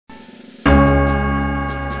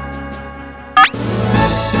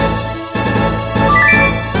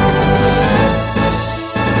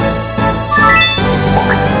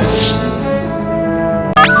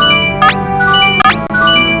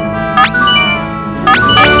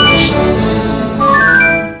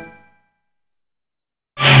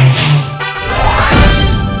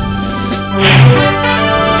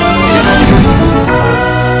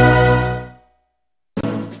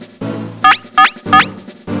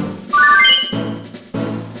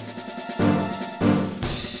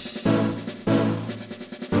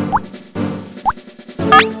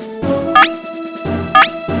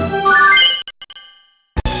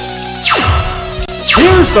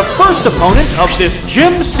first opponent of this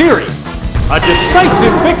gym series. A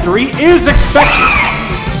decisive victory is expected.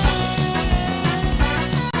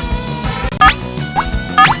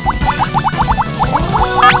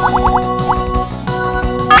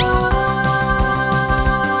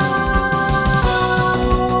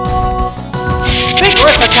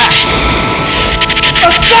 Vigorous attack!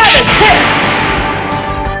 A savage hit!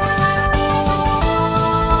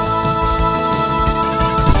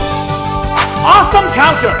 Awesome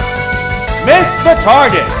counter! Missed the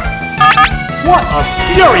target! What a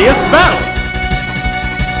furious battle!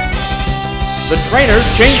 The trainer's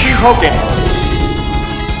changing Pokemon.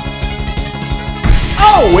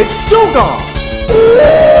 Oh, it's Dugong!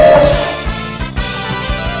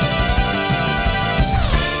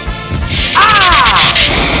 Ah!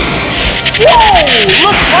 Whoa!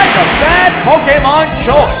 Looks like a bad Pokemon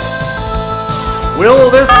choice. Will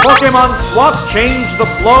this Pokemon swap change the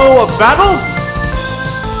flow of battle?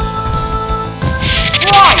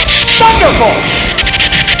 Right! Thunderbolt!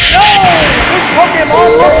 No! This Pokemon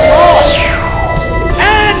looks wrong!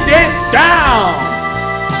 And it's down!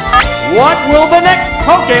 What will the next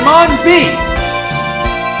Pokemon be?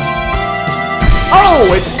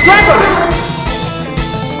 Oh, it's Gregory!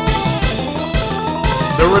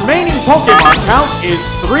 The remaining Pokemon count is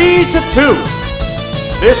 3-2.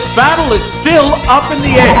 This battle is still up in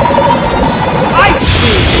the air. Ice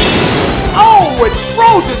Beam! Oh, it's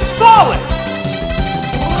frozen solid!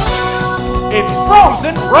 It's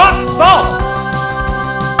frozen rock solid!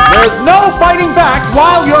 There's no fighting back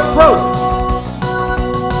while you're frozen.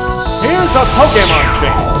 Here's a Pokemon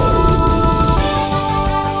change.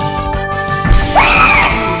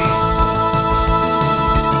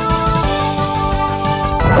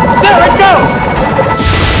 There it goes!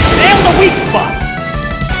 Nail the weak spot!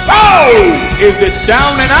 Oh! Is it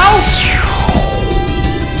down and out?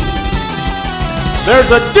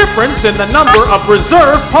 There's a difference in the number of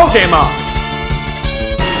reserve Pokemon.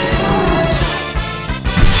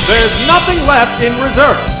 There's nothing left in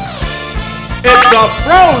reserve. It's a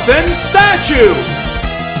frozen statue!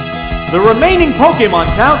 The remaining Pokemon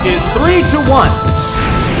count is 3-1.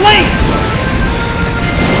 Flame!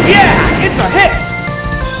 Yeah, it's a hit!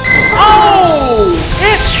 Oh!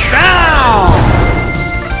 It's down!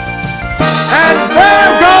 And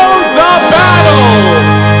there goes the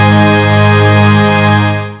battle!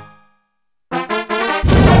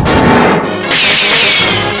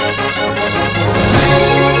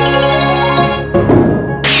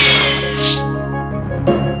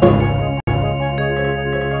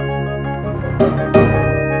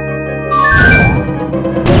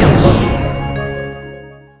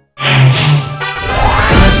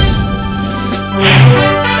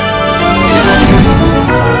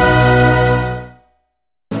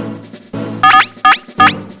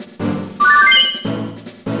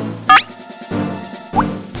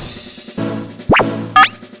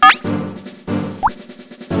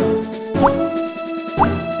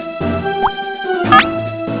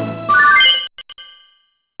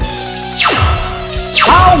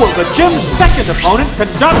 Will the gym's second opponent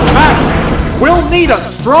conduct battle? We'll need a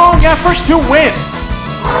strong effort to win.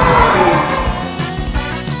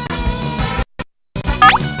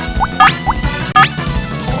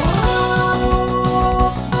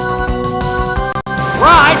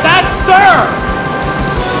 Right, that's serve!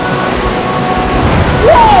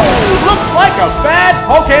 Whoa! Looks like a bad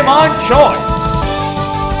Pokemon choice.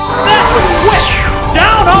 That's a whip!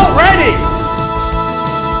 Down already!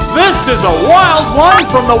 This is a wild one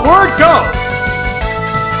from the word go!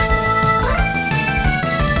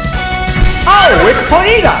 Oh, it's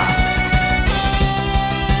Ponyta!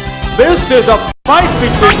 This is a fight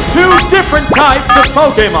between two different types of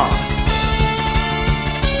Pokemon.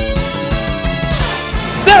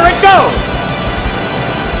 There it goes!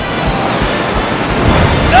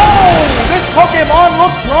 No! This Pokemon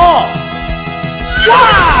looks wrong!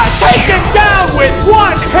 Wow! Taken down with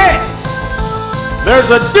one hit!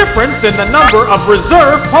 There's a difference in the number of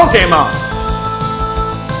reserve Pokemon.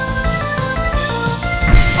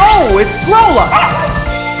 Oh, it's Growlithe!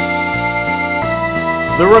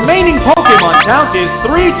 The remaining Pokemon count is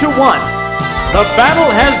 3-1. The battle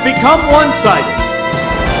has become one-sided.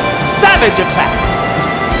 Savage attack!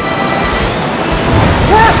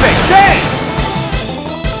 Perfect game!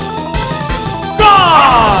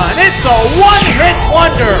 Gone! It's a one-hit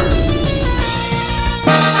wonder!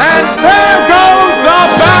 And there goes the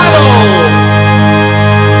battle!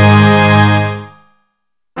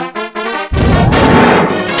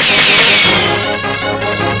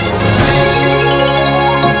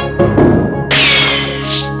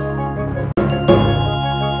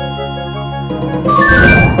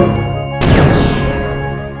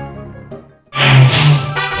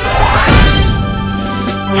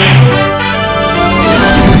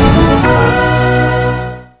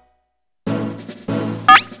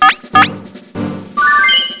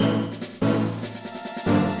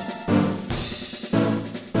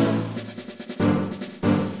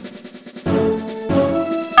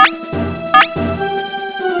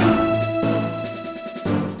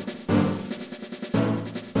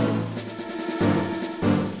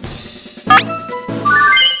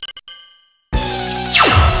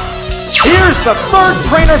 Here's the third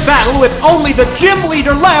trainer battle with only the gym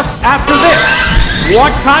leader left after this.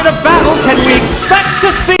 What kind of battle can we expect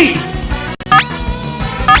to see?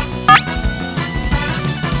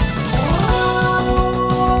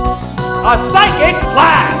 A psychic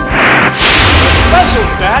blast! The special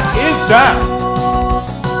stat is down.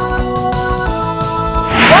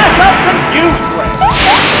 Flash up confused ray.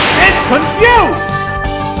 It's confused!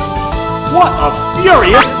 What a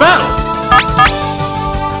furious battle!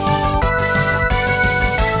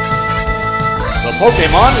 The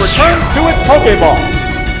Pokemon returns to its Pokeball.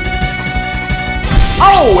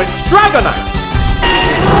 Oh, it's Dragonite!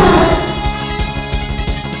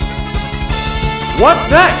 What's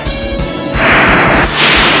next?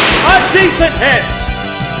 A decent hit!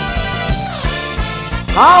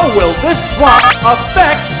 How will this swap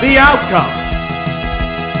affect the outcome?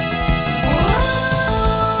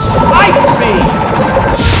 Ice Beam!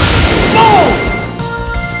 Boom!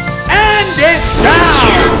 And it's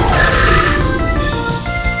down!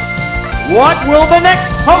 What will the next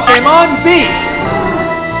Pokemon be?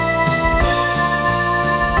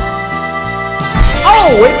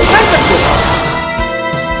 Oh, it's Tentacle!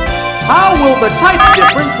 How will the type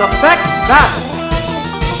difference affect battle?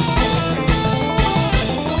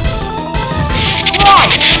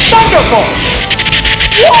 Right! Thunderbolt!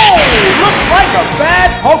 Whoa! Looks like a bad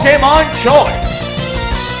Pokemon choice!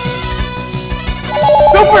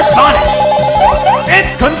 Supersonic!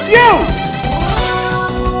 It's confused!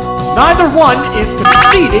 Neither one is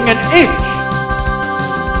conceding an inch.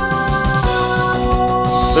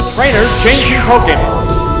 The trainer's changing Pokemon.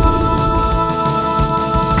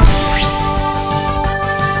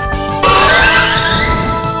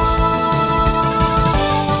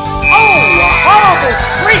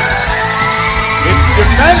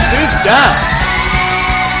 Defense is down.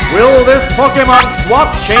 Will this Pokemon swap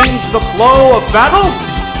change the flow of battle?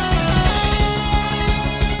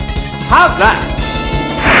 How's that?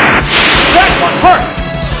 That one hurt.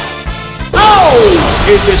 Oh!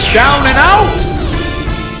 Is it down and out?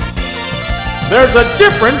 There's a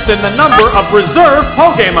difference in the number of reserve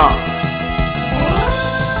Pokemon.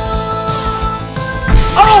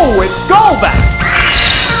 Oh, it's Golbat!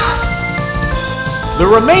 The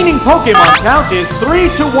remaining Pokemon count is 3-1.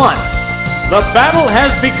 The battle has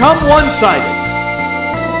become one-sided.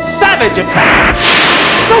 Savage Attack!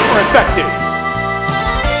 Super effective!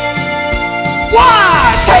 Why?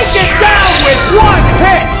 Take it down with one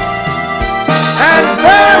hit! And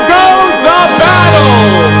there goes the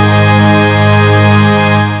battle!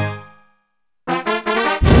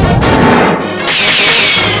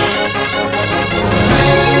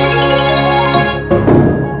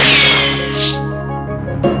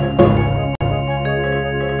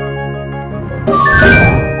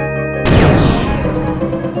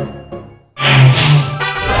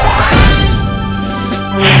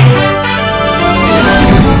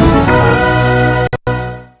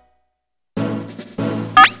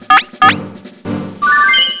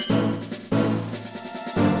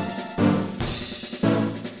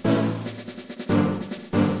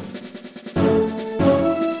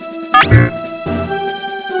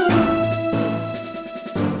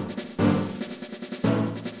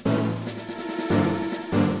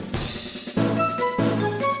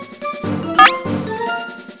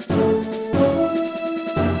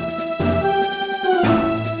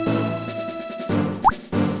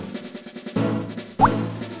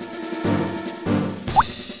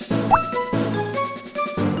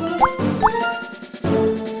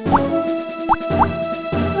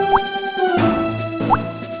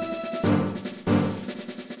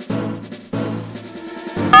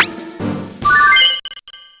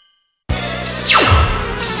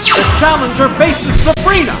 Challenger faces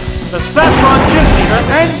Sabrina, the Saffron gym leader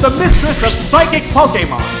and the mistress of Psychic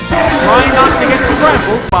Pokemon. Try not to get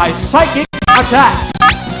scrambled by Psychic Attack.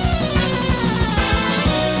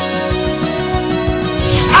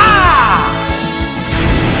 Ah!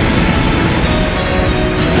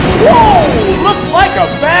 Whoa! Looks like a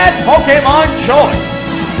bad Pokemon choice.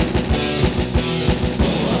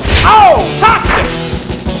 Oh! Toxic!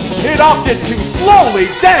 It opted to slowly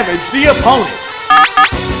damage the opponent.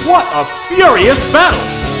 What a furious battle!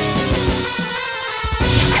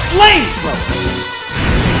 Flamethrower!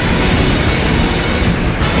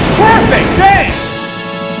 Perfect aim!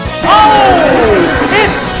 Oh!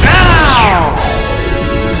 It's down!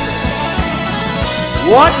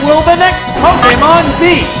 What will the next Pokemon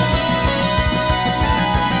be?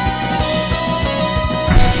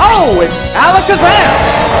 Oh, it's Alakazam!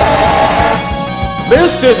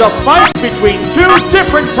 This is a fight between two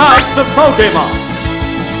different types of Pokemon.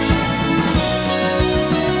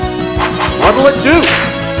 What'll it do?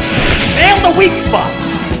 Nail the the weak spot?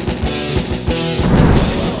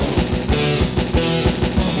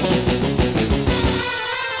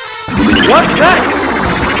 What's that?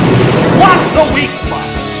 What's the weak spot?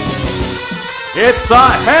 It's a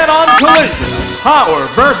head-on collision of power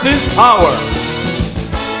versus power.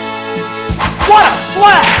 What a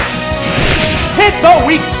splash! Hit the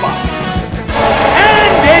weak spot.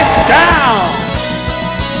 And it's down.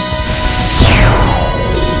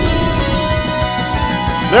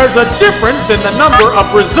 There's a difference in the number of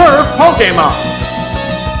reserve Pokemon.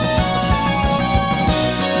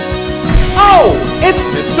 Oh, it's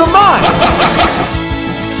Mr. Mime.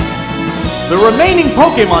 The remaining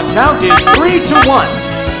Pokemon count is 3-1.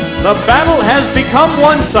 The battle has become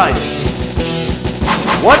one-sided.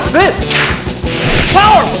 What's this?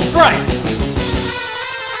 Powerful strike!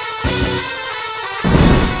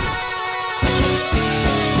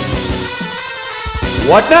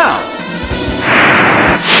 What now?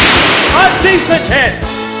 A decent hit!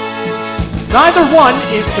 Neither one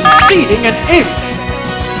is conceding an inch.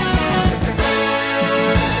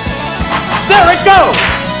 There it goes!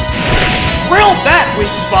 Drill that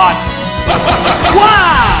weak spot!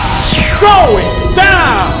 Wow! Going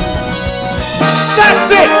down!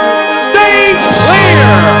 That's it! Stay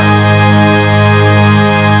clear!